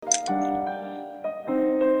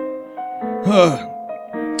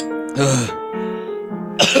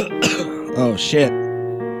Oh, shit.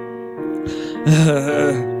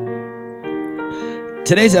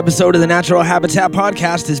 Today's episode of the Natural Habitat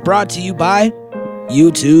Podcast is brought to you by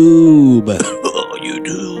YouTube.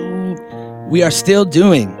 YouTube. We are still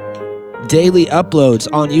doing daily uploads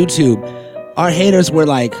on YouTube. Our haters were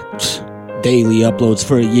like, daily uploads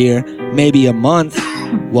for a year, maybe a month.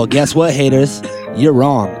 Well, guess what, haters? You're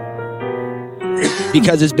wrong.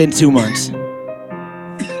 Because it's been 2 months.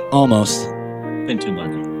 Almost. Been 2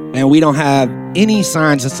 months. And we don't have any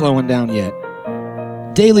signs of slowing down yet.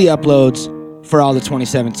 Daily uploads for all of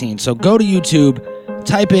 2017. So go to YouTube,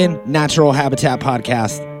 type in Natural Habitat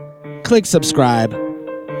Podcast, click subscribe,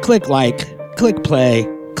 click like, click play,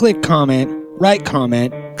 click comment, write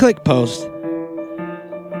comment, click post. Do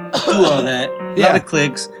all that. A Yeah. lot of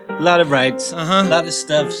clicks, a lot of rights, Uh-huh. a lot of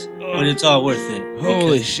stuffs, but it's all worth it.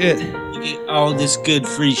 Holy Because shit. you get all this good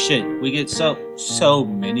free shit. We get so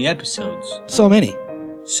many episodes. So many.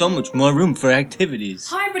 So much more room for activities.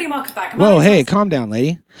 Hi, everybody, welcome back. Whoa, hey, calm down,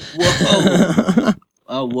 lady. Whoa.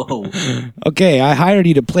 Oh, whoa. Okay, I hired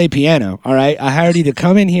you to play piano, all right? I hired you to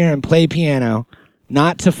come in here and play piano,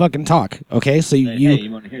 not to fucking talk, okay? So Hey,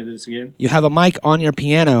 you want to hear this again? you have a mic on your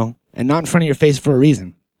piano and not in front of your face for a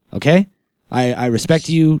reason, okay? I respect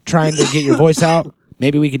you trying to get your voice out.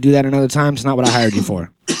 Maybe we could do that another time. It's not what I hired you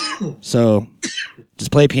for. So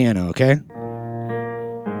just play piano, okay?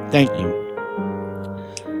 Thank you.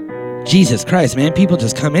 Jesus Christ, man. People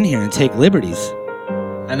just come in here and take liberties.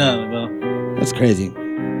 I know, well. That's crazy.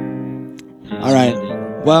 yeah, All right.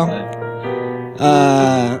 Well,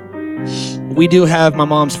 we do have my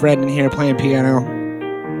mom's friend in here playing piano.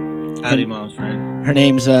 Howdy, mom's friend. Her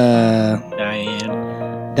name's Diane.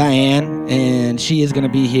 Diane, and she is going to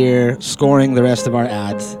be here scoring the rest of our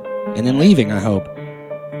ads and then leaving, I hope.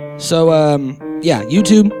 So, yeah,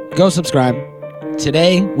 YouTube, go subscribe.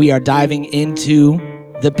 Today, we are diving into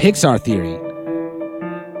the Pixar theory.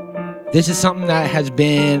 This is something that has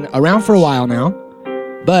been around for a while now,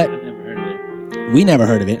 but I've never heard of it. we never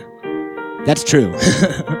heard of it. That's true.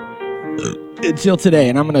 Until today,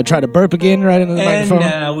 and I'm going to try to burp again right into the And microphone.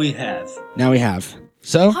 now we have. Now we have.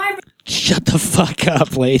 So, Hi, shut the fuck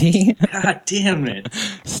up, lady. God damn it.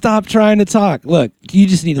 Stop trying to talk. Look, you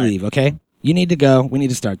just need to leave, okay? You need to go. We need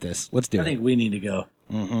to start this. Let's do I it. think we need to go.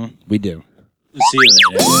 We do. We'll see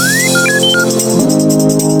you later.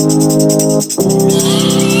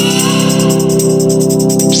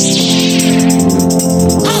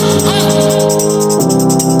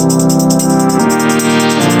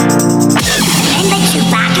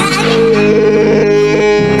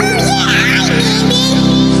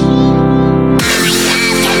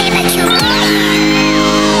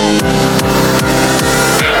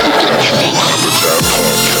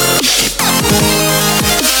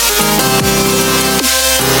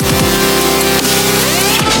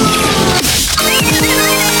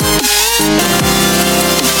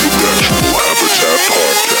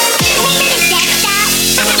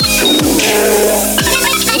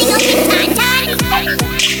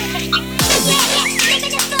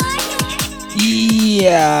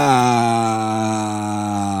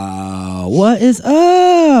 Yeah. What is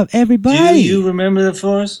up, everybody? Do you remember the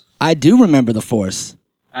Force? I do remember the Force.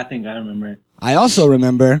 I think I remember it. I also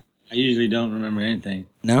remember... I usually don't remember anything.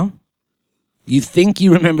 No? You think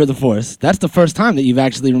you remember the Force. That's the first time that you've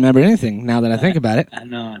actually remembered anything, now that I think about it. I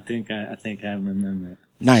know. I think I remember it.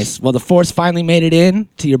 Nice. Well, the Force finally made it in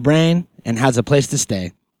to your brain and has a place to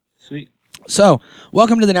stay. Sweet. So,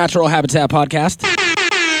 welcome to the Natural Habitat Podcast.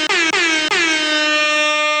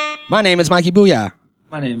 My name is Mikey Booyah.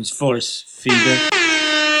 My name is Force Feeder.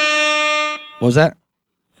 What was that?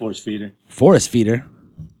 Force Feeder. Forest feeder.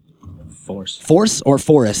 Force. Force or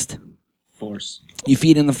forest? Force. You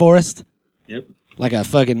feed in the forest? Yep. Like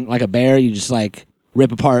a bear? You just like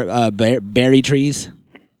rip apart berry trees?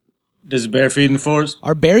 Does a bear feed in the forest?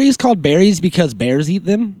 Are berries called berries because bears eat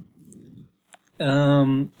them?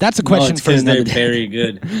 That's a question for because another they're day. very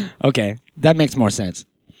good. Okay, that makes more sense.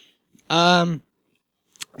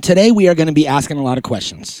 Today we are going to be asking a lot of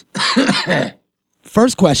questions.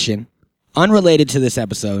 First question, unrelated to this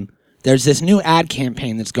episode, there's this new ad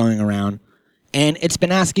campaign that's going around, and it's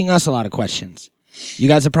been asking us a lot of questions. You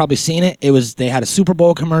guys have probably seen it. They had a Super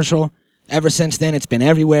Bowl commercial. Ever since then, it's been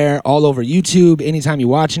everywhere, all over YouTube, anytime you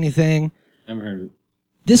watch anything. Never heard of it.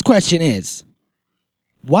 This question is,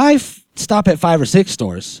 why stop at 5 or 6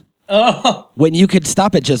 stores Oh, when you could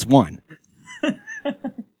stop at just one?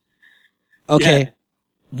 Okay.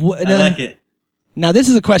 I like it. Now, this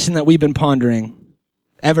is a question that we've been pondering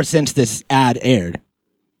ever since this ad aired.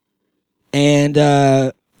 And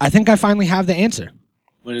I think I finally have the answer.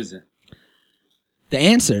 What is it? The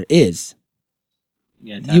answer is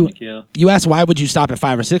Yeah, time to kill. you asked why would you stop at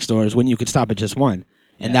 5 or 6 stores when you could stop at just one,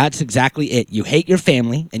 and that's exactly it. You hate your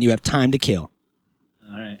family and you have time to kill.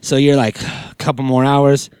 All right. So you're like, a couple more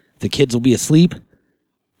hours, the kids will be asleep,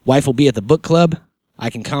 wife will be at the book club, I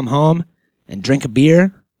can come home and drink a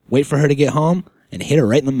beer, wait for her to get home, and hit her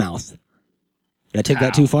right in the mouth. Did I take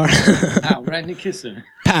that too far? Ow, right in the kisser.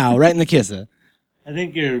 Pow, right in the kisser. I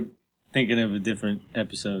think you're thinking of a different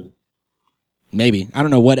episode. Maybe. I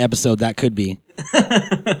don't know what episode that could be.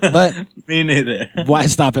 But Me neither. why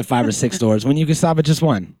stop at 5 or 6 stores when you can stop at just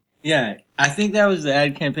one? Yeah, I think that was the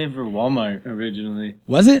ad campaign for Walmart originally.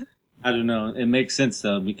 Was it? I don't know. It makes sense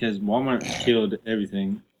though because Walmart killed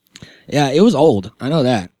everything. Yeah, it was old. I know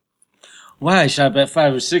that. Why shop at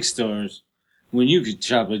 5 or 6 stores when you could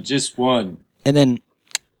shop at just one? And then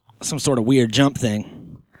some sort of weird jump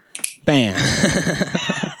thing. Bam.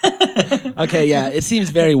 Okay, yeah, it seems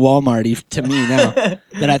very Walmart-y to me now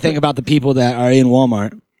that I think about the people that are in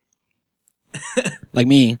Walmart. Like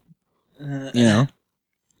me, you know.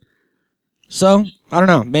 So, I don't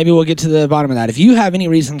know. Maybe we'll get to the bottom of that. If you have any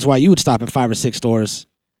reasons why you would stop at 5 or 6 stores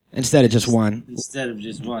instead of just one, Instead of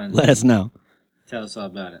just one. let us know. Tell us all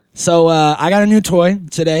about it. So, I got a new toy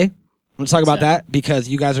today. I'm going to talk about that? that because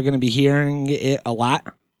you guys are going to be hearing it a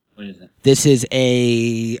lot. What is it? This is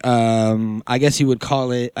a, I guess you would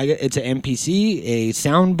call it, it's an MPC, a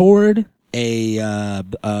soundboard, a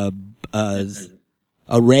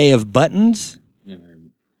array of buttons, Never heard of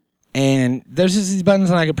it. and there's just these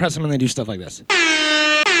buttons and I can press them and they do stuff like this.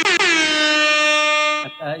 I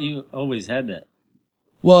thought you always had that.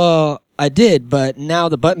 Well, I did, but now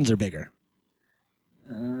the buttons are bigger.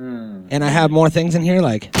 Oh, And I have more things in here,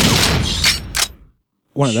 like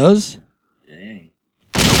one of those. dang.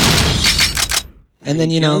 And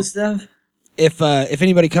then, you know, Killing stuff? if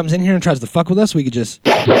anybody comes in here and tries to fuck with us, we could just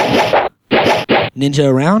ninja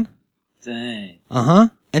around. Dang. Uh-huh.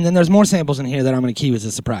 And then there's more samples in here that I'm going to keep as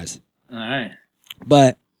a surprise. All right.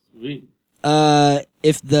 But Sweet.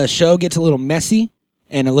 if the show gets a little messy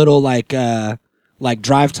and a little like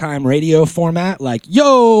drive time radio format, like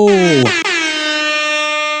yo,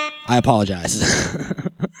 I apologize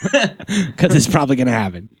because it's probably gonna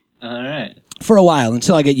happen All right. for a while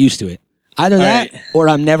until I get used to it. Either All that right. or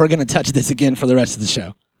I'm never gonna touch this again for the rest of the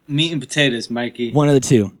show. Meat and potatoes, Mikey. One of the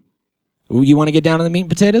two. You want to get down to the meat and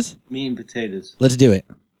potatoes? Meat and potatoes. Let's do it.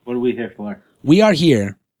 What are we here for? We are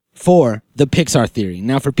here for the Pixar theory.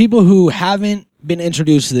 Now, for people who haven't been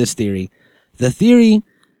introduced to this theory, the theory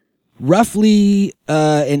roughly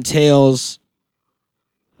entails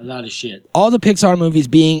A lot of shit. all the Pixar movies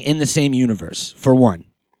being in the same universe, for one.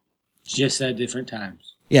 Just at different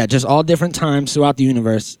times. Yeah, just all different times throughout the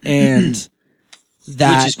universe. And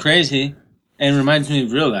that... Which is crazy and reminds me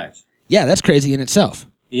of real life. Yeah, that's crazy in itself.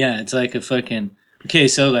 Yeah, it's like a fucking... Okay,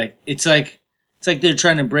 so like, it's like they're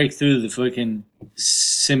trying to break through the fucking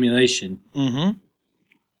simulation. Mm-hmm.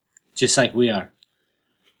 Just like we are.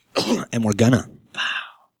 And we're gonna.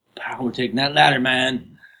 Pow, we're taking that ladder,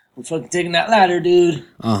 man. We're fucking taking that ladder, dude.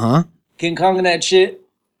 Uh-huh. King Kong and that shit.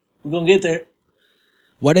 We're gonna get there.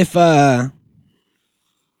 What if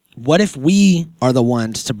we are the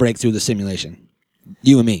ones to break through the simulation?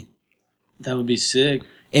 You and me. That would be sick.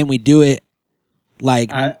 And we do it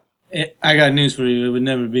like... I got news for you. It would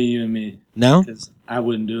never be you and me. No? Because I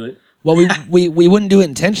wouldn't do it. Well, we wouldn't do it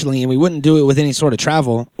intentionally, and we wouldn't do it with any sort of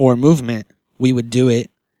travel or movement. We would do it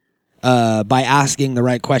by asking the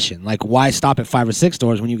right question. Like, why stop at 5 or 6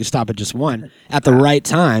 stores when you could stop at just one at the right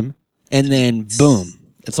time, and then, boom,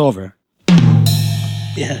 it's over.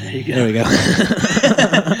 Yeah, there you go. There we go.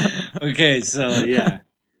 Okay, so yeah.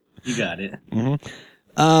 You got it.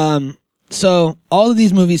 So all of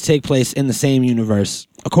these movies take place in the same universe,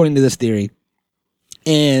 according to this theory.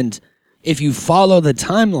 And if you follow the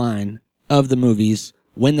timeline of the movies,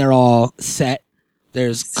 when they're all set,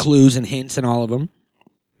 there's clues and hints in all of them,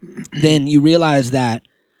 then you realize that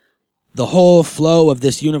the whole flow of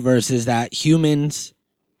this universe is that humans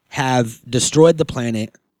have destroyed the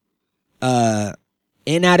planet.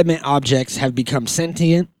 Inanimate objects have become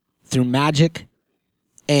sentient through magic.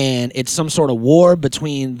 And it's some sort of war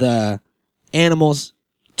between the animals,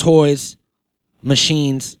 toys,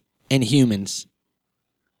 machines, and humans.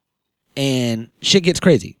 And shit gets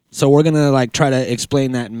crazy. So we're going to try to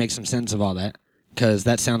explain that and make some sense of all that, because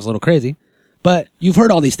that sounds a little crazy. But you've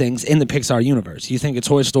heard all these things in the Pixar universe. You think of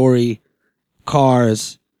Toy Story,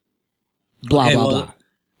 Cars, blah, Okay, blah, well, blah.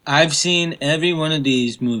 I've seen every one of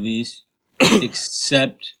these movies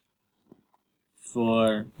except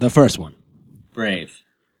for The first one. Brave.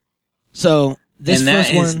 So this and that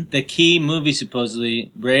first is one, the key movie,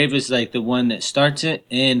 supposedly. Brave is like the one that starts it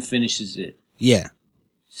and finishes it. yeah.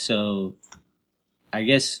 So, I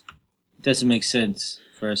guess it doesn't make sense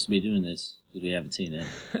for us to be doing this because we haven't seen it.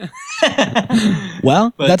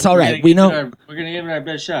 Well, But that's all right. we're gonna give it our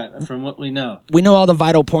best shot from what we know. We know all the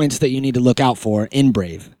vital points that you need to look out for in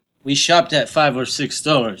Brave. We shopped at 5 or 6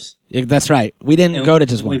 stores. Yeah, that's right. We didn't go to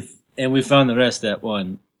just one. And we found the rest at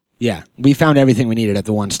one. Yeah, we found everything we needed at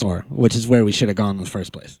the one store, which is where we should have gone in the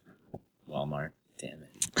first place. Walmart. Damn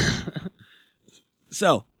it.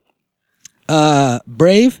 So,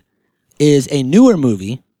 Brave is a newer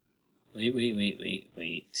movie. Wait.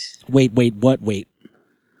 Wait, what? Wait.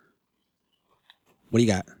 What do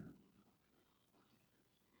you got?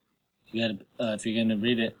 You gotta, if you're gonna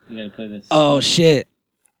read it, you gotta play this. Oh, shit.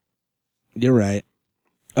 You're right.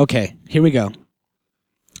 Okay, here we go.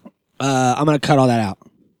 I'm going to cut all that out.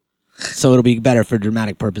 So it'll be better for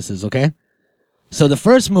dramatic purposes, okay? So the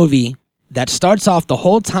first movie that starts off the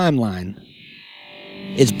whole timeline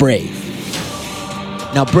is Brave.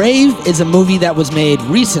 Now, Brave is a movie that was made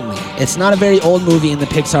recently. It's not a very old movie in the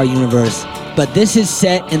Pixar universe, but this is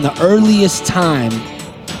set in the earliest time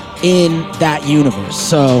in that universe.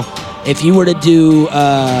 So if you were to do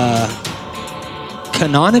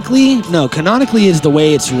canonically is the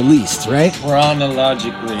way it's released, right?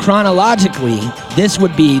 Chronologically, this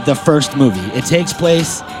would be the first movie. It takes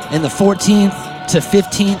place in the 14th to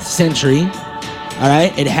 15th century. All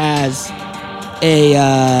right, it has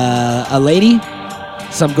a lady,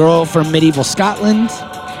 some girl from medieval Scotland,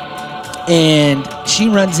 and she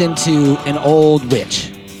runs into an old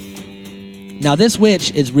witch. Now, this witch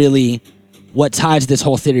is really what ties this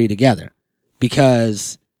whole theory together,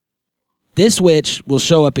 because this witch will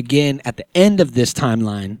show up again at the end of this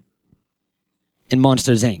timeline in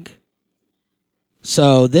Monsters, Inc.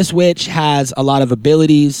 So this witch has a lot of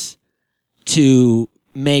abilities to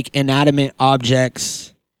make inanimate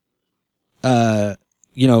objects,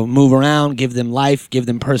 move around, give them life, give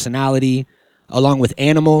them personality, along with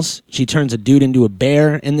animals. She turns a dude into a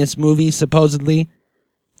bear in this movie, supposedly.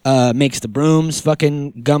 Makes the brooms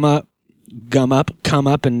fucking come up,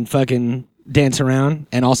 and fucking dance around,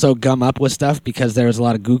 and also gum up with stuff because there was a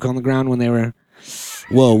lot of gook on the ground when they were.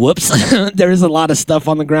 Whoa, whoops! There was a lot of stuff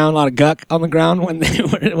on the ground, a lot of guck on the ground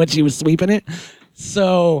when she was sweeping it.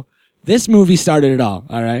 So this movie started it all.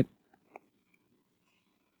 All right.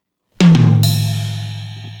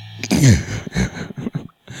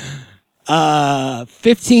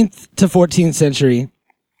 15th to 14th century,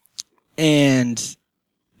 and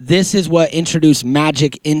this is what introduced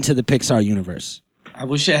magic into the Pixar universe. I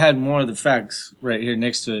wish it had more of the facts right here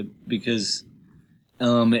next to it because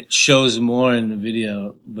it shows more in the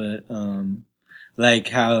video, but like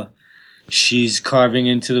how she's carving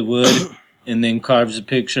into the wood and then carves a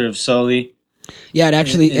picture of Sully. Yeah, it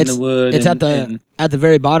actually in the wood it's at the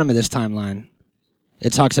very bottom of this timeline.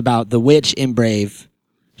 It talks about the witch in Brave.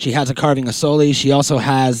 She has a carving of Sully. She also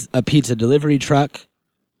has a pizza delivery truck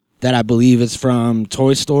that I believe is from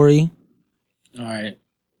Toy Story. All right.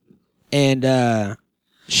 And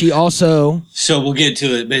she also... So we'll get to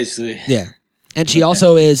it, basically. Yeah. And she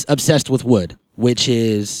also is obsessed with wood, which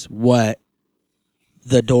is what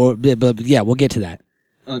the door... Yeah, we'll get to that.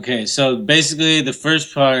 Okay, so basically the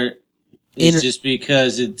first part is just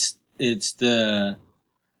because it's the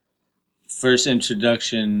first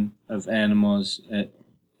introduction of animals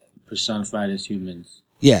personified as humans.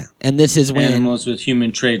 Yeah, and this is when... Animals with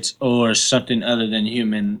human traits or something other than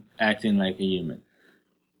human acting like a human.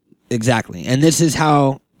 Exactly. And this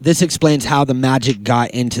explains how the magic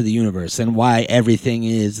got into the universe and why everything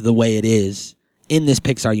is the way it is in this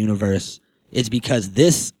Pixar universe. It's because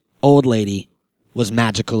this old lady was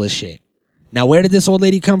magical as shit. Now, where did this old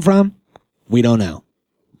lady come from? We don't know.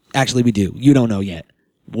 Actually, we do. You don't know yet.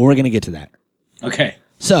 We're going to get to that. Okay.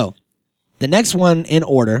 So, the next one in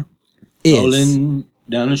order is... Rolling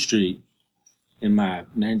down the street in my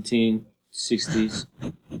 1960s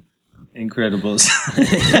Incredibles.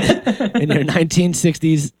 In your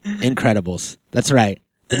 1960s Incredibles. That's right.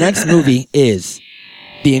 The next movie is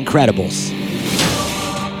The Incredibles.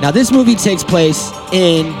 Now, this movie takes place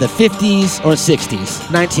in the 50s or 60s.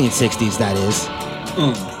 1960s, that is.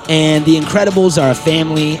 And the Incredibles are a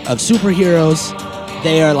family of superheroes.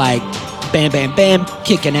 They are like bam, bam, bam,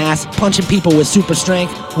 kicking ass, punching people with super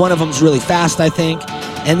strength. One of them's really fast, I think.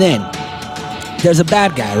 And then there's a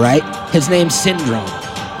bad guy, right? His name's Syndrome.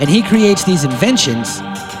 And he creates these inventions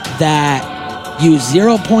that use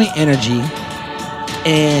 0-point energy,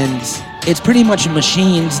 and it's pretty much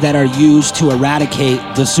machines that are used to eradicate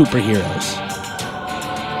the superheroes.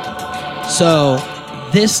 So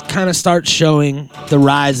this kind of starts showing the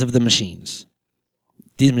rise of the machines.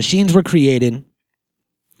 These machines were created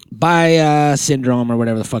by Syndrome or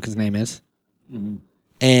whatever the fuck his name is. Mm-hmm.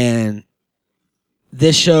 And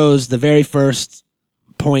this shows the very first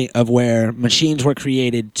point of where machines were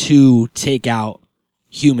created to take out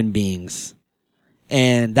human beings.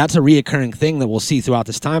 And that's a reoccurring thing that we'll see throughout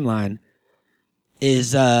this timeline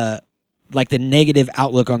is like the negative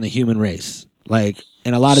outlook on the human race. Like,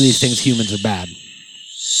 in a lot of these things, humans are bad.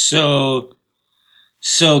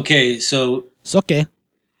 Okay. It's okay.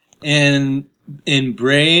 And in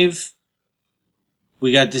Brave,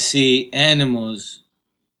 we got to see animals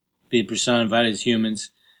be personified as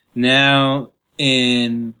humans. Now,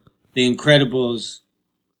 in The Incredibles,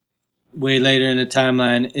 way later in the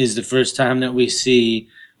timeline, is the first time that we see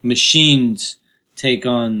machines take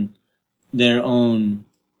on their own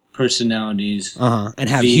personalities. And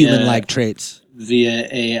have human-like traits. Via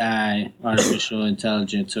AI, artificial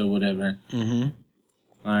intelligence, or whatever. Mm-hmm.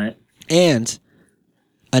 All right. And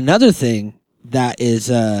another thing that is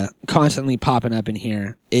constantly popping up in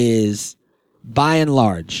here is By and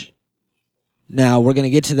Large. Now, we're going to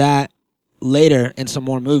get to that later in some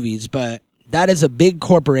more movies, but that is a big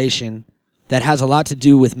corporation that has a lot to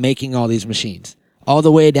do with making all these machines. All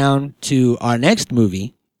the way down to our next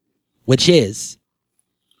movie, which is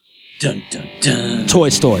dun, dun, dun. Toy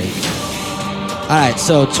Story. All right,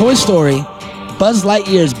 so Toy Story, Buzz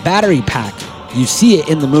Lightyear's battery pack, you see it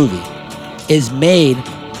in the movie, is made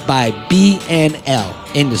by B&L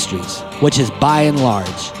Industries, which is By and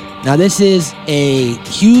Large. Now, this is a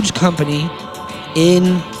huge company in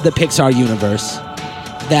the Pixar universe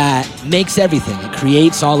that makes everything. It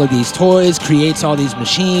creates all of these toys, creates all these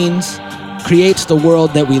machines, creates the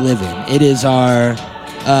world that we live in. It is our,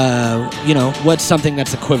 what's something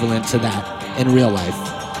that's equivalent to that in real life?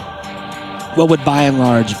 What would By and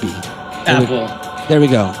Large be? Apple. There we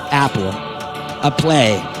go. Apple. A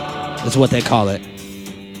play is what they call it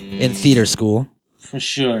in theater school. For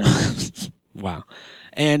sure. Wow.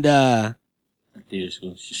 And, theater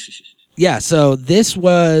school. yeah, so this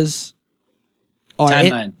was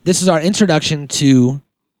this is our introduction to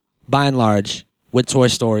By and Large with Toy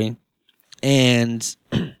Story. And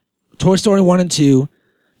Toy Story 1 and 2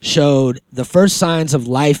 showed the first signs of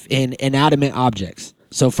life in inanimate objects.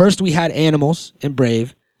 So first we had animals in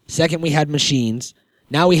Brave. Second we had machines.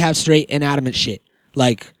 Now we have straight inanimate shit.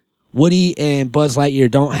 Like Woody and Buzz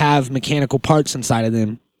Lightyear don't have mechanical parts inside of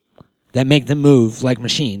them that make them move like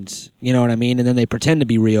machines. You know what I mean? And then they pretend to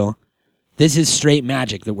be real. This is straight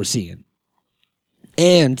magic that we're seeing.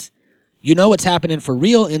 And you know what's happening for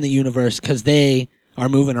real in the universe because they are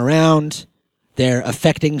moving around. They're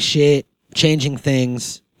affecting shit, changing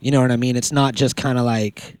things. You know what I mean? It's not just kind of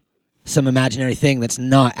like some imaginary thing that's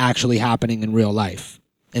not actually happening in real life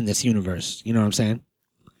in this universe. You know what I'm saying?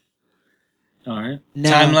 All right.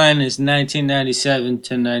 Now, timeline is 1997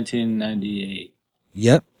 to 1998.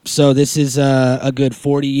 Yep. So this is a good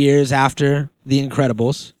 40 years after The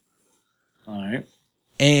Incredibles. All right.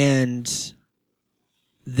 And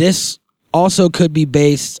this also could be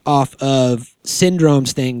based off of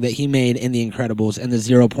Syndrome's thing that he made in The Incredibles, and the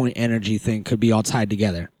 0 point energy thing could be all tied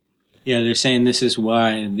together. Yeah, they're saying this is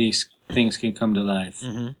why these things can come to life.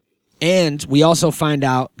 Mm-hmm. And we also find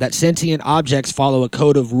out that sentient objects follow a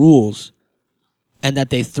code of rules and that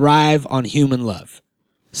they thrive on human love.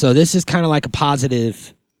 So this is kind of like a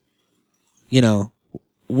positive,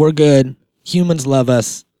 we're good, humans love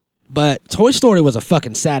us. But Toy Story was a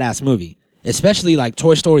fucking sad-ass movie. Especially like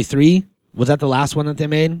Toy Story 3. Was that the last one that they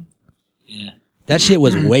made? Yeah. That shit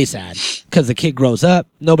was way sad. Because the kid grows up,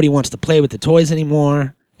 nobody wants to play with the toys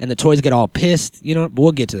anymore, and the toys get all pissed. But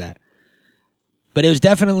we'll get to that. But it was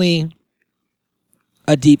definitely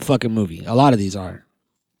a deep fucking movie. A lot of these are.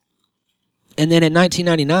 And then in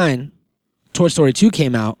 1999, Toy Story 2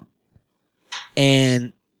 came out,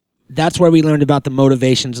 and that's where we learned about the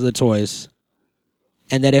motivations of the toys,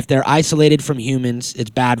 and that if they're isolated from humans, it's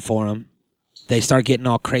bad for them. They start getting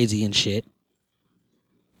all crazy and shit.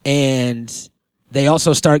 And they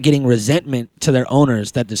also start getting resentment to their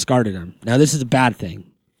owners that discarded them. Now, this is a bad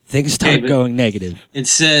thing. Things start going negative. It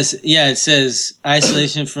says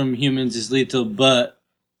isolation from humans is lethal, but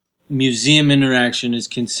museum interaction is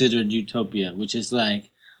considered utopia, which is like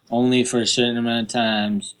only for a certain amount of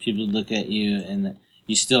times people look at you and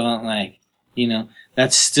you still don't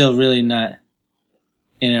that's still really not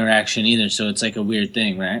interaction either. So it's like a weird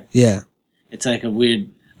thing, right? Yeah. It's like a weird,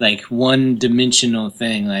 like one-dimensional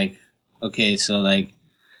thing. Like, okay, so like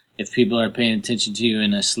if people are paying attention to you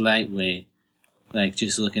in a slight way, like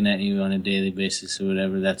just looking at you on a daily basis or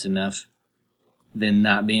whatever, that's enough. Then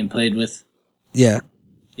not being played with. Yeah.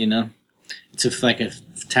 It's like a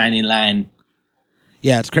tiny line.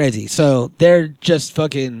 Yeah, it's crazy. So they're just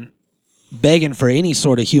fucking begging for any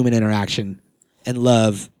sort of human interaction and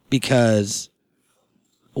love because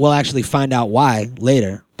we'll actually find out why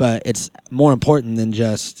later, but it's more important than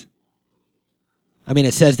just... I mean,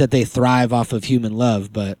 it says that they thrive off of human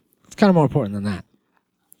love, but it's kind of more important than that.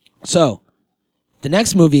 So, the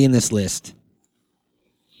next movie in this list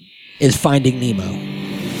is Finding Nemo.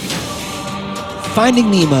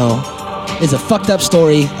 Finding Nemo is a fucked up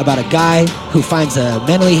story about a guy who finds a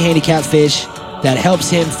mentally handicapped fish that helps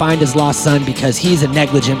him find his lost son because he's a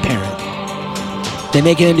negligent parent. They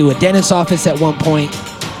make it into a dentist's office at one point.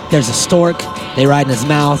 There's a stork. They ride in his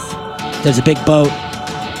mouth. There's a big boat.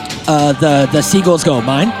 The seagulls go,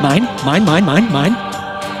 mine, mine, mine, mine, mine, mine.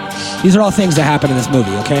 These are all things that happen in this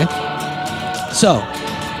movie, okay? So,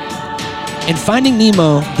 in Finding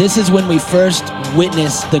Nemo, this is when we first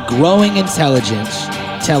witness the growing intelligence.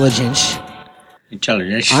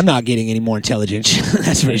 I'm not getting any more intelligence,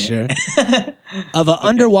 that's for sure. Of an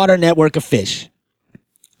underwater network of fish.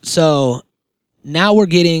 So, now we're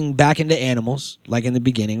getting back into animals, like in the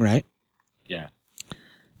beginning, right? Yeah.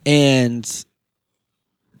 And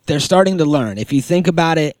they're starting to learn. If you think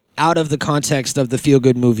about it out of the context of the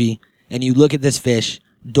feel-good movie, and you look at this fish,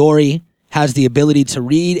 Dory has the ability to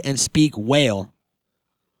read and speak whale,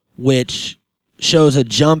 which shows a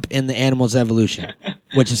jump in the animal's evolution,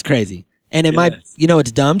 which is crazy. And it might,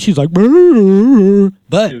 it's dumb. She's like, but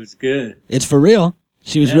it was good. It's for real.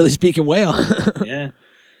 She was really speaking whale. Yeah.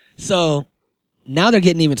 So now they're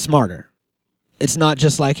getting even smarter. It's not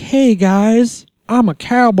just like, hey guys, I'm a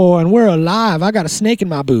cowboy and we're alive. I got a snake in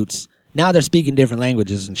my boots. Now they're speaking different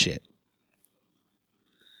languages and shit.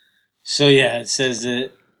 So yeah, it says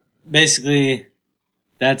that basically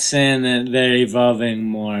that's saying that they're evolving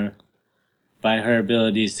more by her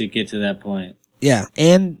abilities to get to that point. Yeah,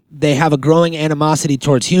 and they have a growing animosity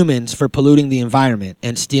towards humans for polluting the environment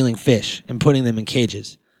and stealing fish and putting them in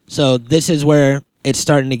cages. So this is where it's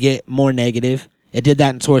starting to get more negative. It did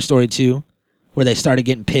that in Toy Story 2, where they started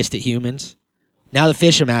getting pissed at humans. Now the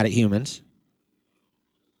fish are mad at humans.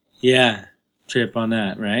 Yeah, trip on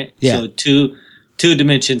that, right? Yeah. So two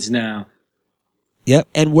dimensions now. Yep,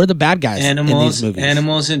 and we're the bad guys in these movies.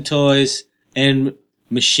 Animals and toys and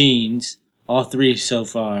machines, all three so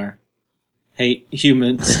far, hate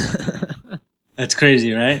humans. That's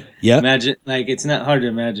crazy, right? Yeah. Imagine, it's not hard to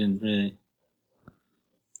imagine, really.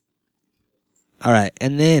 All right,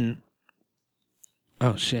 and then...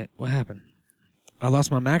 Oh, shit, what happened? I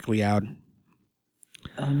lost my MacLeod.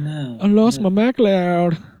 Oh, no. I lost my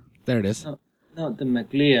MacLeod. There it is. No, not the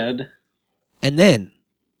MacLeod. And then,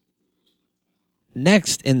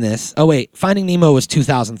 next in this... Oh, wait, Finding Nemo was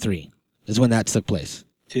 2003, is when that took place.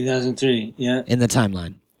 2003, yeah. In the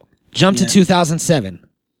timeline. Jump to 2007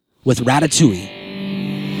 with Ratatouille.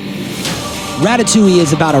 Ratatouille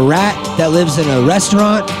is about a rat that lives in a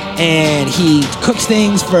restaurant and he cooks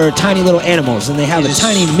things for tiny little animals, and they have a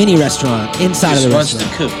tiny mini restaurant inside of the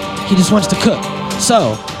restaurant. He just wants to cook.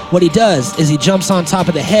 So what he does is he jumps on top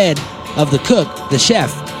of the head of the cook, the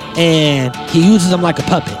chef, and he uses him like a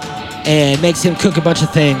puppet and makes him cook a bunch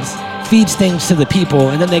of things, feeds things to the people,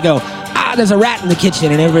 and then they go, there's a rat in the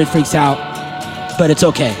kitchen, and everybody freaks out, but it's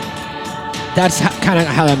okay. That's kind of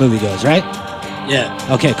how that movie goes, right? Yeah.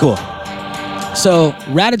 Okay, cool. So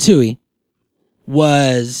Ratatouille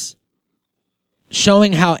was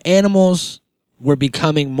showing how animals were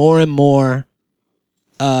becoming more and more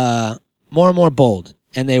bold,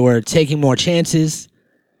 and they were taking more chances.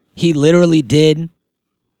 He literally did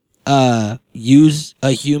use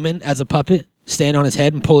a human as a puppet, stand on his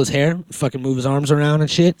head and pull his hair, fucking move his arms around and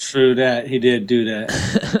shit. True that. He did do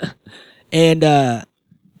that. And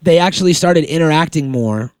they actually started interacting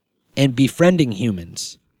more and befriending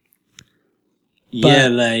humans. Yeah,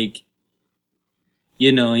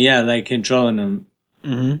 controlling them.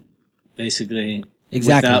 Mm-hmm. Basically.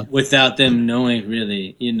 Exactly. Without them knowing,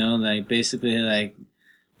 really. Basically,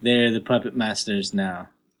 they're the puppet masters now.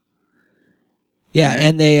 Yeah, right?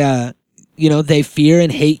 And they, they fear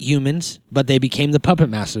and hate humans, but they became the puppet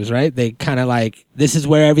masters, right? They kind of this is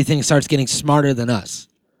where everything starts getting smarter than us.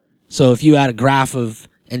 So if you had a graph of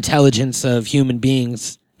intelligence of human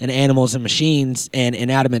beings and animals and machines and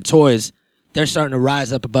inanimate toys, they're starting to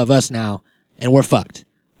rise up above us now, and we're fucked.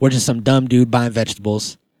 We're just some dumb dude buying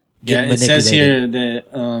vegetables. Yeah, it says here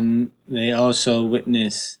that they also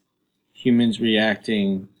witness humans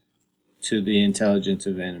reacting to the intelligence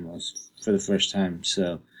of animals for the first time.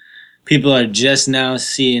 So people are just now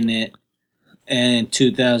seeing it in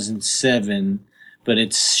 2007,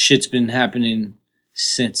 but shit's been happening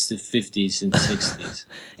since the 50s and 60s.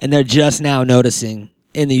 And they're just now noticing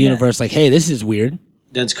in the universe, hey, this is weird.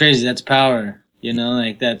 That's crazy. That's power.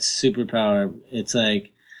 That's superpower. It's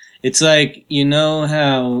like,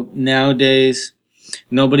 how nowadays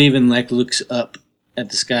nobody even looks up at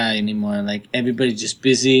the sky anymore. Like everybody's just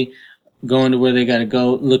busy going to where they gotta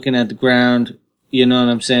go, looking at the ground. You know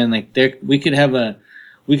what I'm saying? Like we could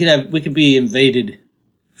be invaded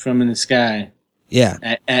from in the sky. Yeah.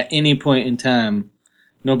 At any point in time,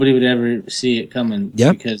 nobody would ever see it coming.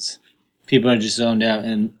 Yep. Because people are just zoned out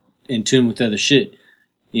and in tune with other shit.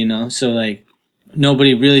 You know, so like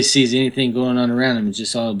nobody really sees anything going on around them. It's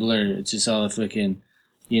just all a blur. It's just all a fucking,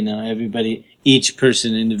 you know, everybody, each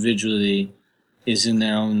person individually is in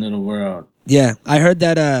their own little world. Yeah, I heard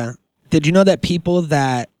that. Did you know that people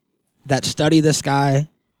that study the sky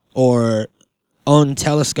or own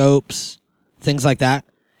telescopes, things like that,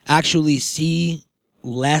 actually see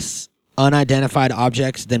less unidentified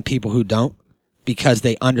objects than people who don't, because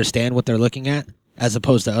they understand what they're looking at, as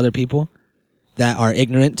opposed to other people that are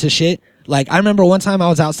ignorant to shit. Like, I remember one time I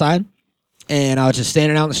was outside and I was just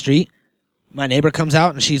standing out in the street. My neighbor comes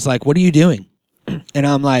out and she's like, "What are you doing?" And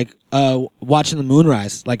I'm like, watching the moon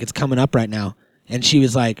rise. Like, it's coming up right now. And she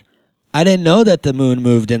was like, "I didn't know that the moon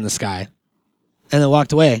moved in the sky." And then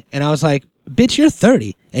walked away. And I was like, "Bitch, you're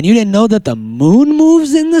 30 and you didn't know that the moon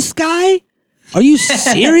moves in the sky? Are you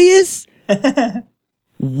serious?"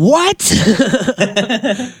 What?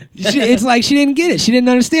 It's like she didn't get it. She didn't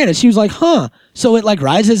understand it. She was like, "Huh? So it like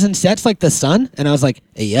rises and sets like the sun?" And I was like,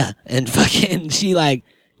 "Yeah." And fucking she like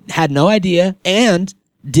had no idea and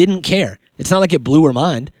didn't care. It's not like it blew her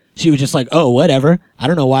mind. She was just like, "Oh, whatever. I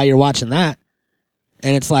don't know why you're watching that."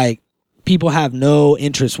 And it's like people have no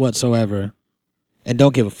interest whatsoever and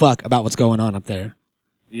don't give a fuck about what's going on up there.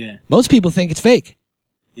 Yeah. Most people think it's fake.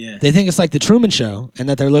 Yeah. They think it's like the Truman Show and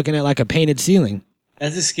that they're looking at like a painted ceiling.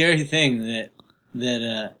 That's a scary thing that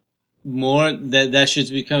shit's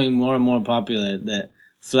becoming more and more popular. That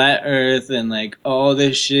flat Earth and like all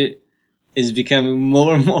this shit is becoming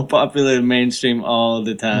more and more popular in mainstream all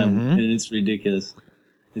the time, and it's ridiculous.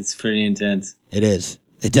 It's pretty intense. It is.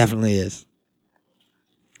 It definitely is.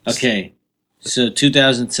 Okay, so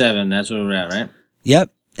 2007. That's where we're at, right? Yep.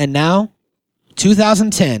 And now,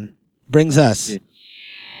 2010 brings us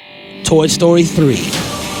Toy Story 3.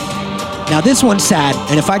 Now, this one's sad,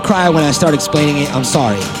 and if I cry when I start explaining it, I'm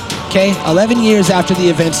sorry. Okay? 11 years after the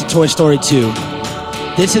events of Toy Story 2,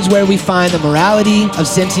 this is where we find the morality of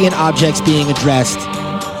sentient objects being addressed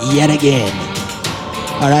yet again.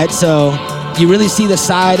 All right? So, you really see the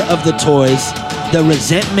side of the toys, the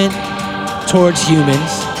resentment towards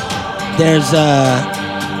humans. There's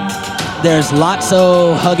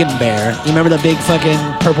Lotso Huggin' Bear. You remember the big fucking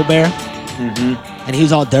purple bear? Mm-hmm. And he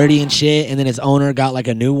was all dirty and shit, and then his owner got like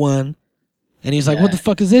a new one. And he's like, "What the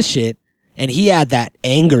fuck is this shit?" And he had that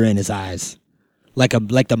anger in his eyes. Like the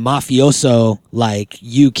mafioso, like,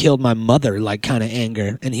 "You killed my mother," like kind of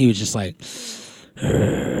anger. And he was just like,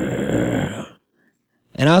 and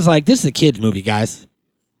I was like, this is a kid's movie, guys.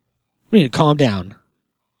 We need to calm down.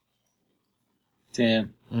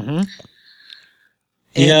 Damn. Mm-hmm.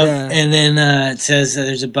 Yeah, and then it says that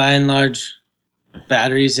there's a by and large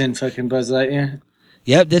batteries in fucking Buzz Lightyear.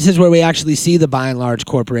 Yep, this is where we actually see the By and Large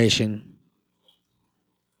Corporation.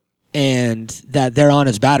 And that they're on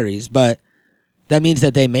his batteries, but that means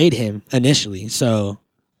that they made him initially. So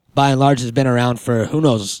By and Large has been around for who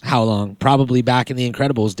knows how long, probably back in the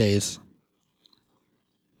Incredibles days.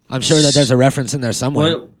 I'm sure that there's a reference in there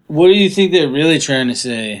somewhere. What do you think they're really trying to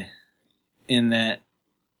say in that?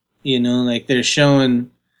 You know, like they're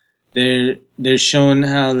showing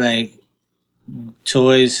how like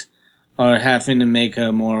toys are having to make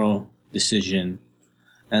a moral decision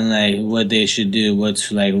and like what they should do,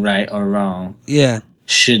 what's like right or wrong. Yeah.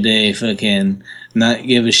 Should they fucking not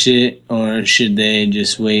give a shit, or should they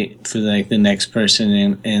just wait for like the next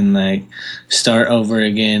person and like start over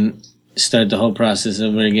again, start the whole process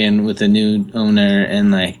over again with a new owner?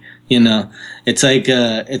 And like, you know, it's like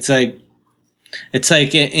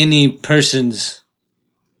any person's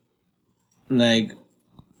like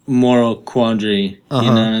moral quandary. You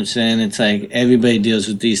know what I'm saying? It's like everybody deals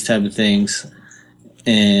with these type of things.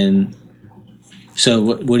 And so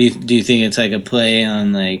what do you think it's like a play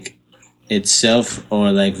on like itself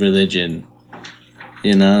or like religion?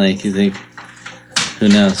 You know, like you think, who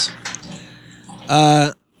knows?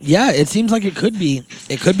 Yeah, it seems like it could be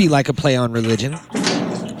like a play on religion,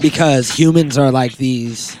 because humans are like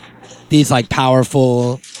these like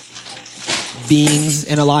powerful beings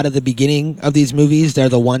in a lot of the beginning of these movies. They're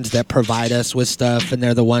the ones that provide us with stuff, and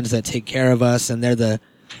they're the ones that take care of us, and they're the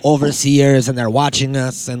overseers, and they're watching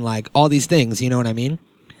us, and like all these things, you know what I mean?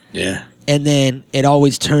 Yeah. And then it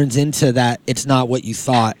always turns into that it's not what you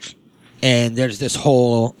thought, and there's this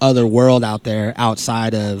whole other world out there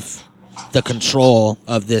outside of the control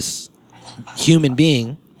of this human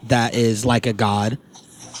being that is like a god,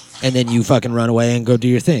 and then you fucking run away and go do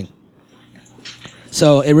your thing.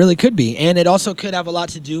 So it really could be. And it also could have a lot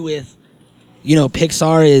to do with,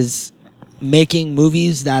 Pixar is making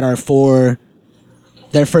movies that are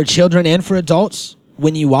they're for children and for adults.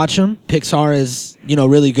 When you watch them, Pixar is,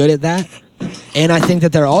 really good at that. And I think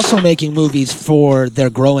that they're also making movies for their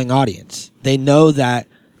growing audience. They know that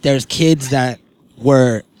there's kids that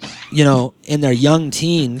were, in their young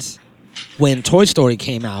teens when Toy Story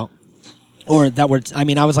came out, or I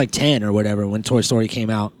was like 10 or whatever when Toy Story came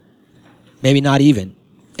out. Maybe not even.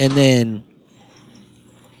 And then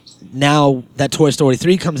now that Toy Story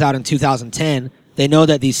 3 comes out in 2010, they know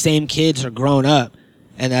that these same kids are grown up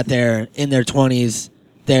and that they're in their 20s.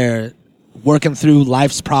 They're working through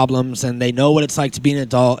life's problems, and they know what it's like to be an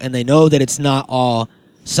adult, and they know that it's not all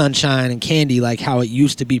sunshine and candy like how it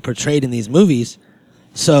used to be portrayed in these movies.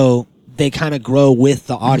 So they kind of grow with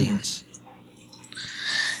the audience.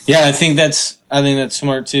 Yeah, I think that's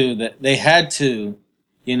smart too. That they had to,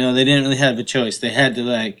 they didn't really have a choice. They had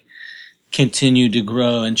to continue to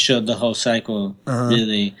grow and show the whole cycle,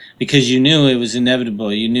 really, because you knew it was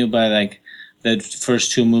inevitable. You knew by the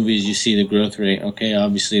first two movies you see the growth rate. Okay,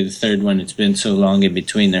 obviously the third one, it's been so long in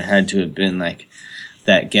between, there had to have been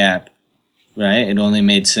that gap, right? It only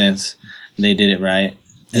made sense. They did it right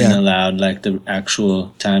and allowed the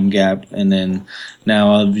actual time gap. And then now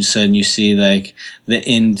all of a sudden you see the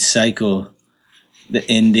end cycle, the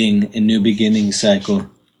ending and new beginning cycle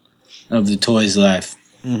of the toy's life,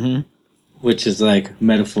 which is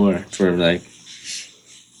metaphor for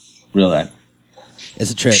real life.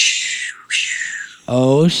 It's a trick.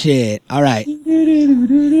 Oh, shit. All right.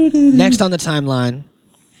 Next on the timeline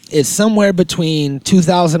is somewhere between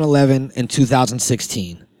 2011 and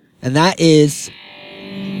 2016. And that is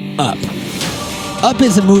Up. Up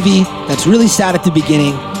is a movie that's really sad at the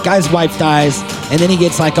beginning. Guy's wife dies, and then he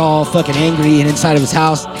gets all fucking angry and inside of his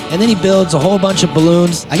house. And then he builds a whole bunch of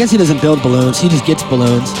balloons. I guess he doesn't build balloons. He just gets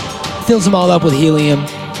balloons. Fills them all up with helium.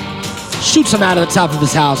 Shoots them out of the top of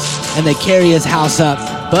his house, and they carry his house up.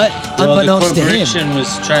 But unbeknownst to him, the corporation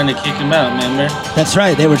was trying to kick him out, remember? That's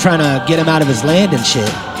right. They were trying to get him out of his land and shit.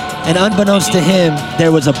 And unbeknownst to him,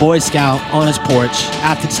 there was a Boy Scout on his porch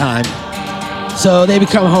at the time. So they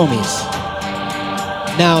become homies.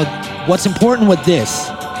 Now, what's important with this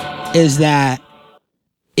is that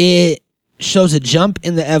it shows a jump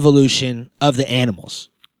in the evolution of the animals.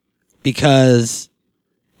 Because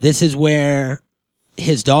this is where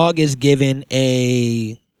his dog is given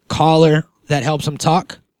a collar that helps him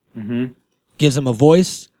talk, gives him a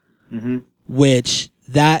voice, which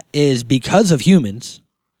that is because of humans.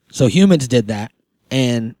 So humans did that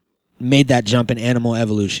and made that jump in animal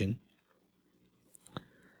evolution.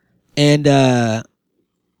 And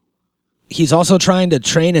he's also trying to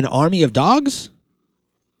train an army of dogs?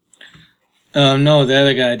 No, the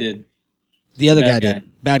other guy did. The other guy did.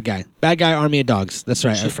 Bad guy. Bad guy, army of dogs. That's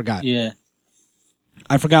right. I forgot. Yeah.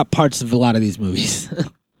 I forgot parts of a lot of these movies.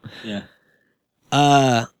 Yeah.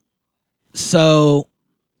 So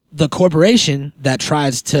the corporation that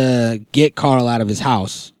tries to get Carl out of his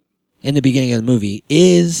house in the beginning of the movie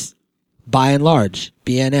is, by and large,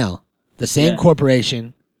 BNL. The same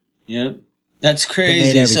corporation. Yep. That's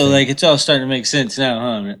crazy. So it's all starting to make sense now,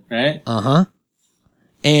 huh? Right? Uh-huh.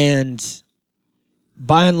 And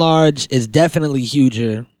by and large is definitely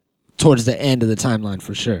huger towards the end of the timeline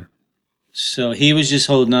for sure. So he was just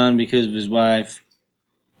holding on because of his wife.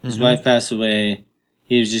 His wife passed away.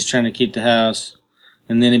 He was just trying to keep the house.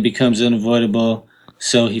 And then it becomes unavoidable.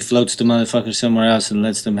 So he floats the motherfucker somewhere else and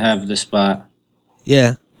lets them have the spot.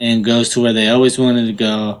 Yeah. And goes to where they always wanted to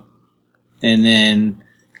go. And then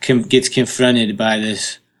gets confronted by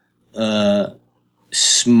this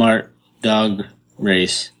smart dog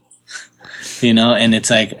race. And it's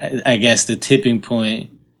I guess the tipping point,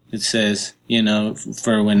 it says,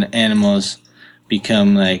 for when animals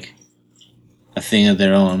become a thing of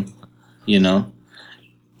their own,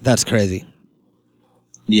 That's crazy.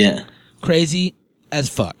 Yeah. Crazy as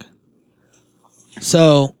fuck.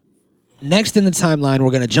 So, next in the timeline, we're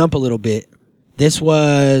going to jump a little bit. This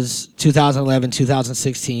was 2011,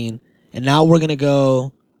 2016, and now we're going to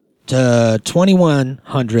go to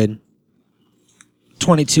 2100,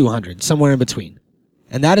 2200, somewhere in between.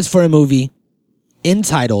 And that is for a movie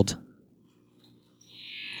entitled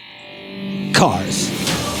Cars.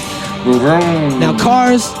 Now,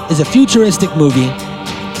 Cars is a futuristic movie.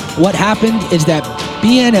 What happened is that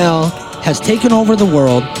BNL has taken over the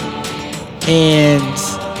world, and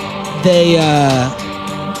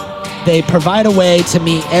they provide a way to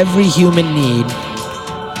meet every human need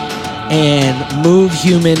and move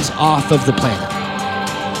humans off of the planet.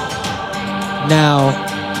 Now,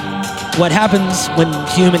 what happens when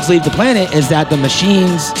humans leave the planet is that the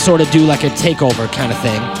machines sort of do like a takeover kind of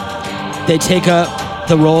thing. They take up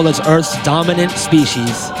the role as Earth's dominant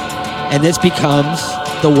species, and this becomes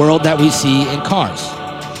the world that we see in Cars.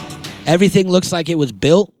 Everything looks like it was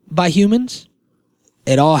built by humans.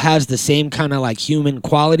 It all has the same kind of like human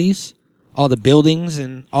qualities, all the buildings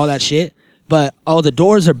and all that shit, but all the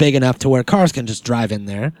doors are big enough to where cars can just drive in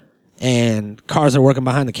there, and cars are working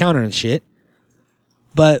behind the counter and shit.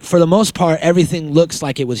 But for the most part, everything looks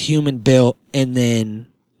like it was human built and then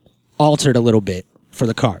altered a little bit for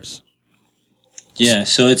the cars. Yeah,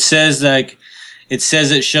 so it says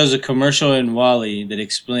it shows a commercial in WALL-E that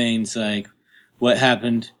explains like what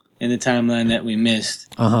happened in the timeline that we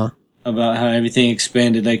missed. About how everything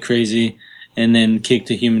expanded like crazy and then kicked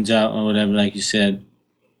the humans out or whatever, like you said.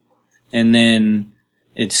 And then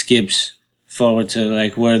it skips forward to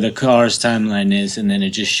like where the Cars timeline is, and then it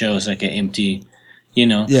just shows like an empty,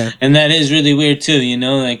 Yeah. And that is really weird too,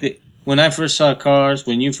 like when I first saw Cars,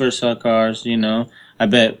 when you first saw Cars, I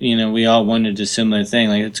bet, we all wondered a similar thing.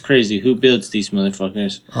 Like, it's crazy. Who builds these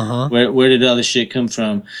motherfuckers? Where did all this shit come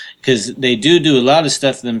from? Because they do a lot of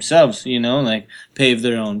stuff themselves, like pave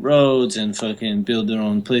their own roads and fucking build their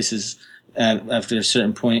own places after a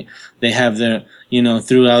certain point. They have their,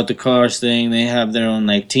 throughout the Cars thing, they have their own,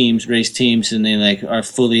 like, teams, race teams, and they, like, are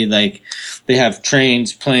fully, like, they have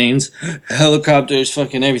trains, planes, helicopters,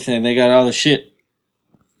 fucking everything. They got all the shit.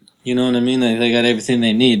 You know what I mean? Like, they got everything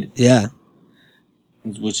they need. Yeah.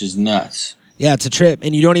 Which is nuts. Yeah, it's a trip.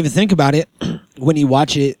 And you don't even think about it when you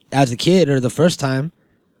watch it as a kid or the first time.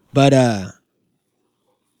 But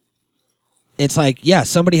it's like, yeah,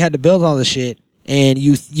 somebody had to build all this shit. And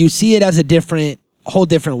you see it as a whole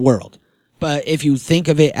different world. But if you think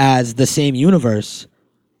of it as the same universe,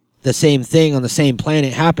 the same thing on the same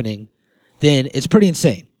planet happening, then it's pretty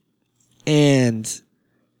insane. And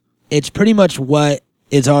it's pretty much what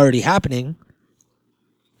is already happening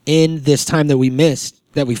in this time that we missed,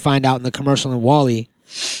 that we find out in the commercial in WALL-E,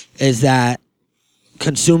 is that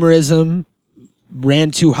consumerism ran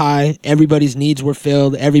too high. Everybody's needs were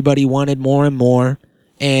filled. Everybody wanted more and more.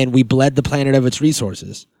 And we bled the planet of its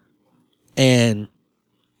resources. And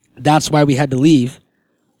that's why we had to leave.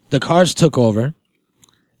 The Cars took over.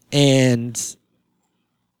 And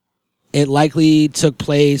it likely took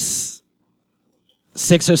place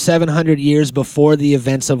 600 or 700 years before the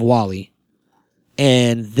events of WALL-E.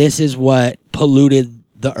 And this is what polluted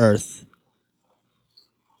the Earth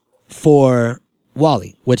for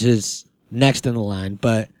WALL-E, which is next in the line.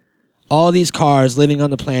 But all these cars living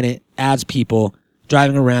on the planet as people,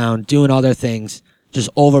 driving around, doing all their things, just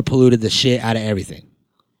over-polluted the shit out of everything.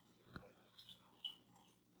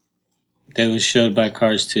 That was showed by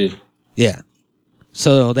Cars 2. Yeah.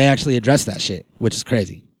 So they actually addressed that shit, which is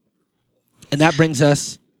crazy. And that brings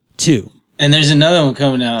us to... And there's another one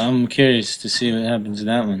coming out. I'm curious to see what happens to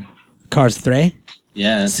that one. Cars 3?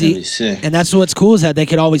 Yeah, that's going to be sick. And that's what's cool is that they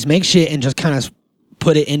could always make shit and just kind of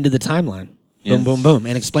put it into the timeline. Yeah. Boom, boom, boom.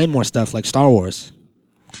 And explain more stuff like Star Wars.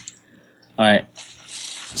 All right.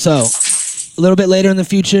 So, a little bit later in the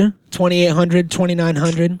future, 2800,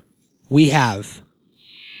 2900, we have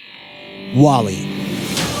WALL-E.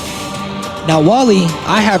 Now, WALL-E,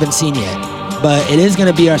 I haven't seen yet, but it is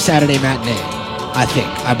going to be our Saturday matinee,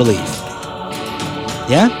 I believe.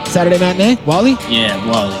 Yeah? Saturday matinee? WALL-E? Yeah,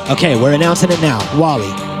 WALL-E. Okay, we're announcing it now. WALL-E.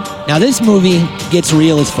 Now, this movie gets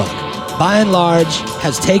real as fuck. By and Large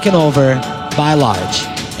has taken over by large.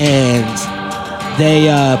 And they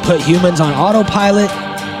put humans on autopilot.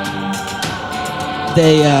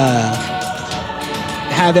 They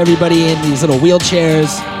have everybody in these little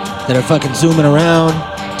wheelchairs that are fucking zooming around,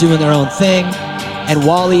 doing their own thing. And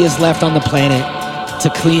WALL-E is left on the planet to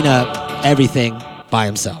clean up everything by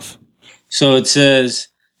himself. So it says,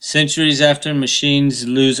 centuries after machines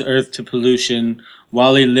lose Earth to pollution,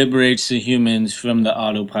 WALL-E liberates the humans from the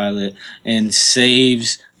autopilot and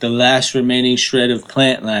saves the last remaining shred of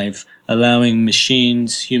plant life, allowing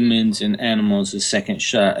machines, humans, and animals a second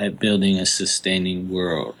shot at building a sustaining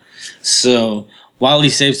world. So WALL-E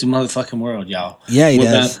saves the motherfucking world, y'all. Yeah, he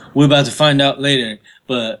does. We're about to find out later,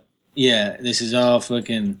 but yeah, this is all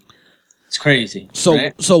fucking... It's crazy. So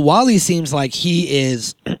right? So WALL-E seems like he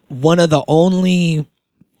is one of the only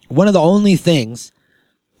things,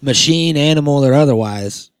 machine, animal, or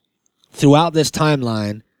otherwise, throughout this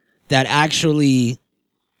timeline that actually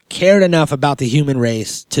cared enough about the human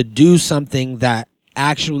race to do something that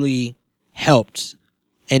actually helped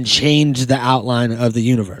and changed the outline of the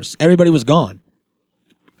universe. Everybody was gone.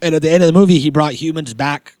 And at the end of the movie, he brought humans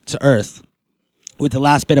back to Earth with the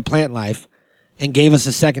last bit of plant life and gave us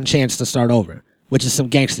a second chance to start over, which is some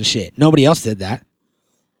gangster shit. Nobody else did that.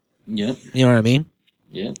 Yep. You know what I mean?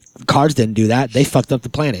 Yep. Cars didn't do that. They fucked up the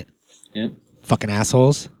planet. Yep. Fucking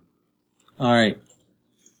assholes. All right.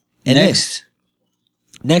 And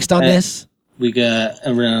next on this, we got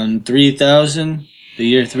around 3,000. The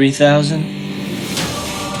year 3,000.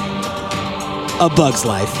 A Bug's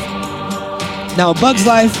Life. Now, A Bug's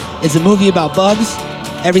Life is a movie about bugs.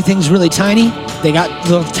 Everything's really tiny. They got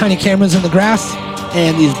little tiny cameras in the grass,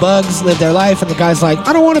 and these bugs live their life, and the guy's like,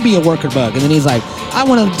 I don't want to be a worker bug. And then he's like, I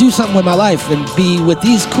want to do something with my life and be with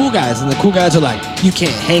these cool guys. And the cool guys are like, you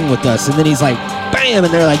can't hang with us. And then he's like, bam,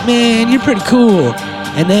 and they're like, man, you're pretty cool.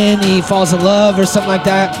 And then he falls in love or something like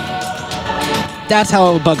that. That's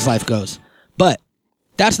how A Bug's Life goes. But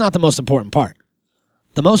that's not the most important part.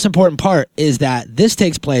 The most important part is that this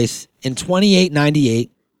takes place in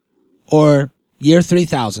 2898 or year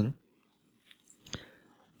 3000.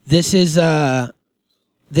 This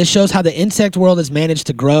shows how the insect world has managed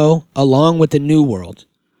to grow along with the new world.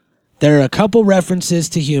 There are a couple references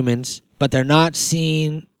to humans, but they're not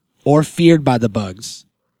seen or feared by the bugs.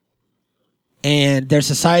 And their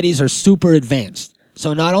societies are super advanced.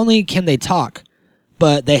 So not only can they talk,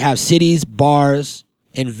 but they have cities, bars,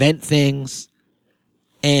 invent things,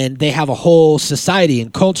 and they have a whole society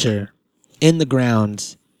and culture in the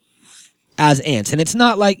grounds as ants. And it's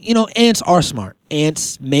not like, ants are smart.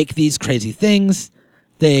 Ants make these crazy things.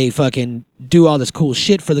 They fucking do all this cool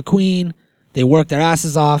shit for the queen. They work their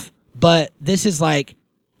asses off. But this is like,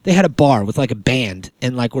 they had a bar with like a band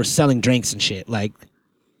and like we're selling drinks and shit. Like,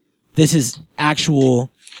 this is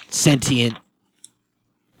actual sentient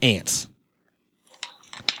ants.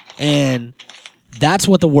 And that's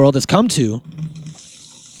what the world has come to.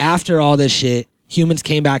 After all this shit, humans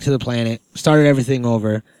came back to the planet, started everything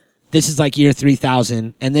over. This is like year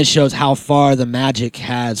 3000, and this shows how far the magic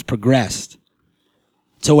has progressed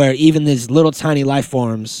to where even these little tiny life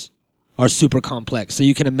forms are super complex. So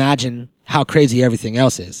you can imagine how crazy everything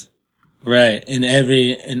else is. Right. In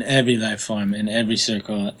every life form, in every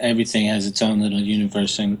circle, everything has its own little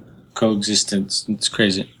universe and coexistence. It's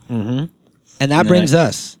crazy. Mm-hmm. And that brings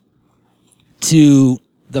us to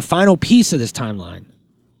the final piece of this timeline.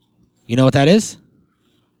 You know what that is?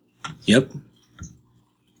 Yep.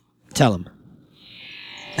 Tell him.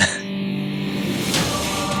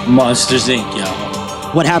 Monsters Inc.,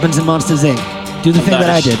 y'all. What happens in Monsters Inc.? Do the thing that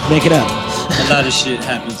I did. Make it up. A lot of shit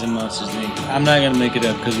happens in Monsters Inc. I'm not going to make it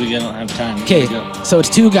up because we don't have time. Okay, so it's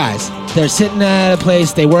two guys. They're sitting at a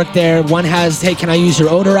place. They work there. One has, hey, can I use your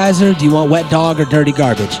odorizer? Do you want wet dog or dirty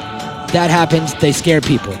garbage? That happens. They scare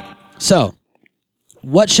people. So,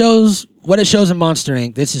 what it shows in Monster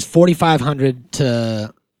Inc., this is 4,500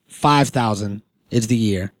 to 5,000 is the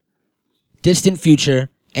year. Distant future.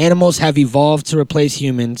 Animals have evolved to replace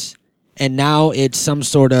humans. And now it's some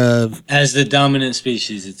sort of... As the dominant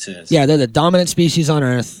species, it says. Yeah, they're the dominant species on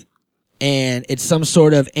Earth. And it's some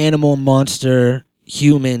sort of animal, monster,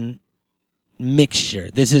 human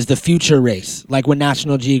mixture. This is the future race. Like when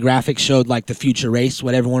National Geographic showed like the future race,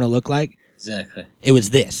 what everyone will look like. Exactly. It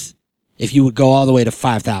was this. If you would go all the way to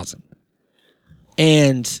 5,000.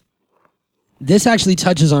 And this actually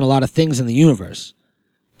touches on a lot of things in the universe.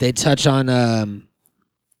 They touch on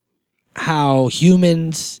how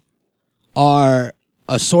humans are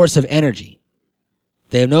a source of energy.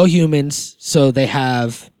 They have no humans, so they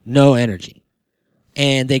have no energy.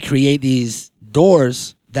 And they create these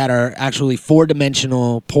doors that are actually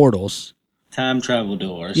 4-dimensional portals. Time travel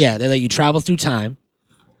doors. Yeah, they let you travel through time.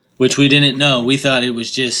 Which we didn't know. We thought it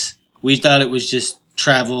was just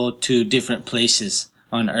travel to different places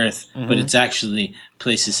on Earth. Mm-hmm. But it's actually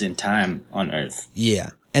places in time on Earth.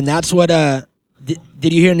 Yeah. And that's what, did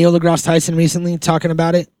you hear Neil deGrasse Tyson recently talking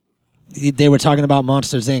about it? They were talking about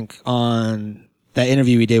Monsters, Inc. on that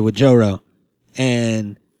interview he did with Joe Rogan.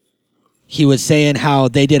 And he was saying how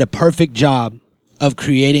they did a perfect job of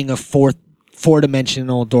creating a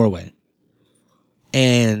four-dimensional doorway.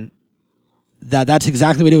 And that's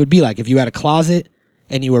exactly what it would be like. If you had a closet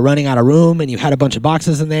and you were running out of room and you had a bunch of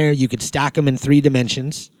boxes in there, you could stack them in 3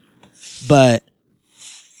 dimensions. But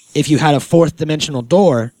if you had a 4th-dimensional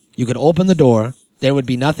door, you could open the door. There would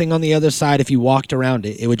be nothing on the other side if you walked around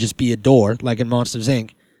it. It would just be a door, like in Monsters,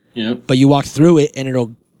 Inc. Yep. But you walk through it, and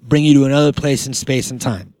it'll bring you to another place in space and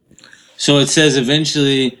time. So it says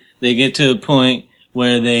eventually they get to a point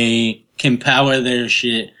where they can power their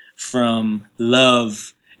shit from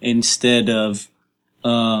love instead of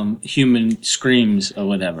human screams or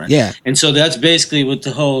whatever. Yeah. And so that's basically what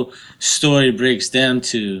the whole story breaks down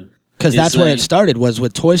to. Because that's where it started, was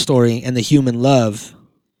with Toy Story and the human love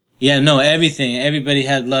Yeah, no, everything. Everybody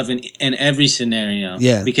had love in every scenario.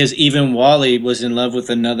 Yeah. Because even Wally was in love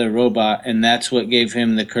with another robot, and that's what gave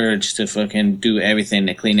him the courage to fucking do everything,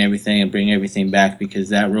 to clean everything and bring everything back, because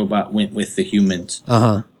that robot went with the humans.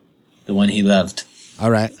 Uh-huh. The one he loved.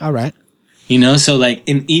 All right. You know, so like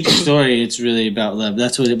in each story, it's really about love.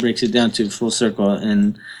 That's what it breaks it down to, full circle.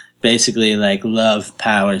 And basically, like, love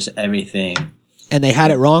powers everything. And they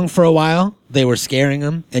had it wrong for a while. They were scaring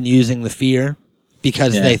him and using the fear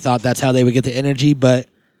because they thought that's how they would get the energy. But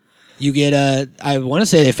you get I want to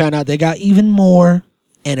say they found out they got even more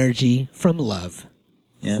energy from love.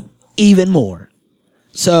 Yeah. Even more.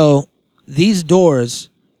 So these doors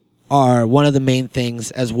are one of the main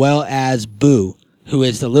things, as well as Boo, who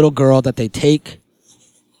is the little girl that they take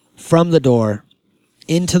from the door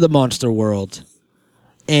into the monster world.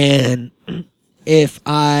 And if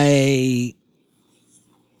I'm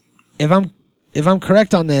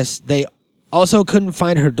correct on this, they also couldn't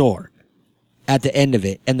find her door at the end of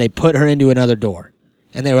it, and they put her into another door.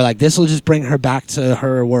 And they were like, this will just bring her back to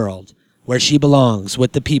her world where she belongs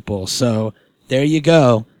with the people. So there you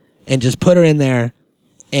go. And just put her in there.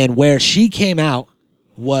 And where she came out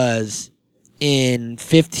was in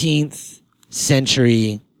 15th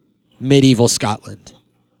century medieval Scotland.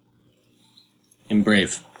 In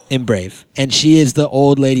Brave. And she is the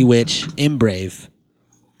old lady witch in Brave.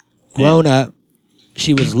 Grown up,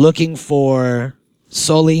 she was looking for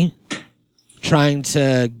Sully, trying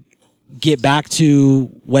to get back to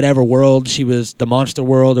whatever world she was, the monster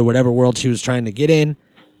world or whatever world she was trying to get in.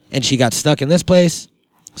 And she got stuck in this place.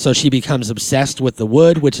 So she becomes obsessed with the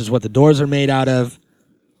wood, which is what the doors are made out of.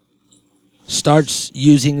 Starts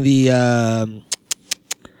using the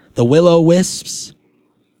willow wisps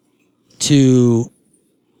to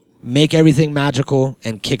make everything magical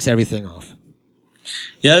and kicks everything off.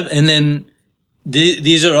 Yep, and then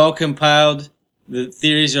these are all compiled. The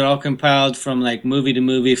theories are all compiled from like movie to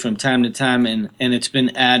movie, from time to time, and it's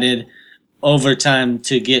been added over time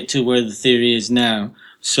to get to where the theory is now.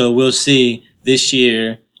 So we'll see this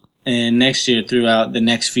year and next year, throughout the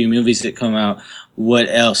next few movies that come out, what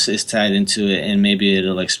else is tied into it, and maybe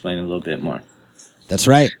it'll explain a little bit more. That's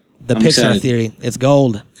right. The I'm Pixar excited. theory. It's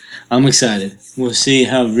gold. I'm excited. We'll see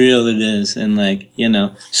how real it is, and like, you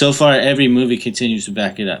know, so far every movie continues to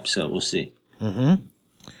back it up, so we'll see. Mm-hmm.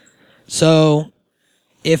 So,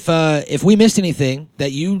 if we missed anything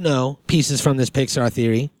that you know, pieces from this Pixar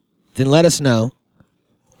theory, then let us know.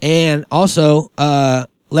 And also,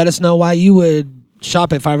 let us know why you would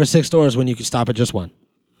shop at 5 or 6 stores when you could stop at just one.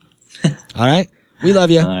 All right? We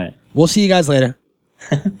love you. All right. We'll see you guys later.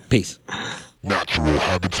 Peace. Natural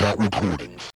Habitat Recordings.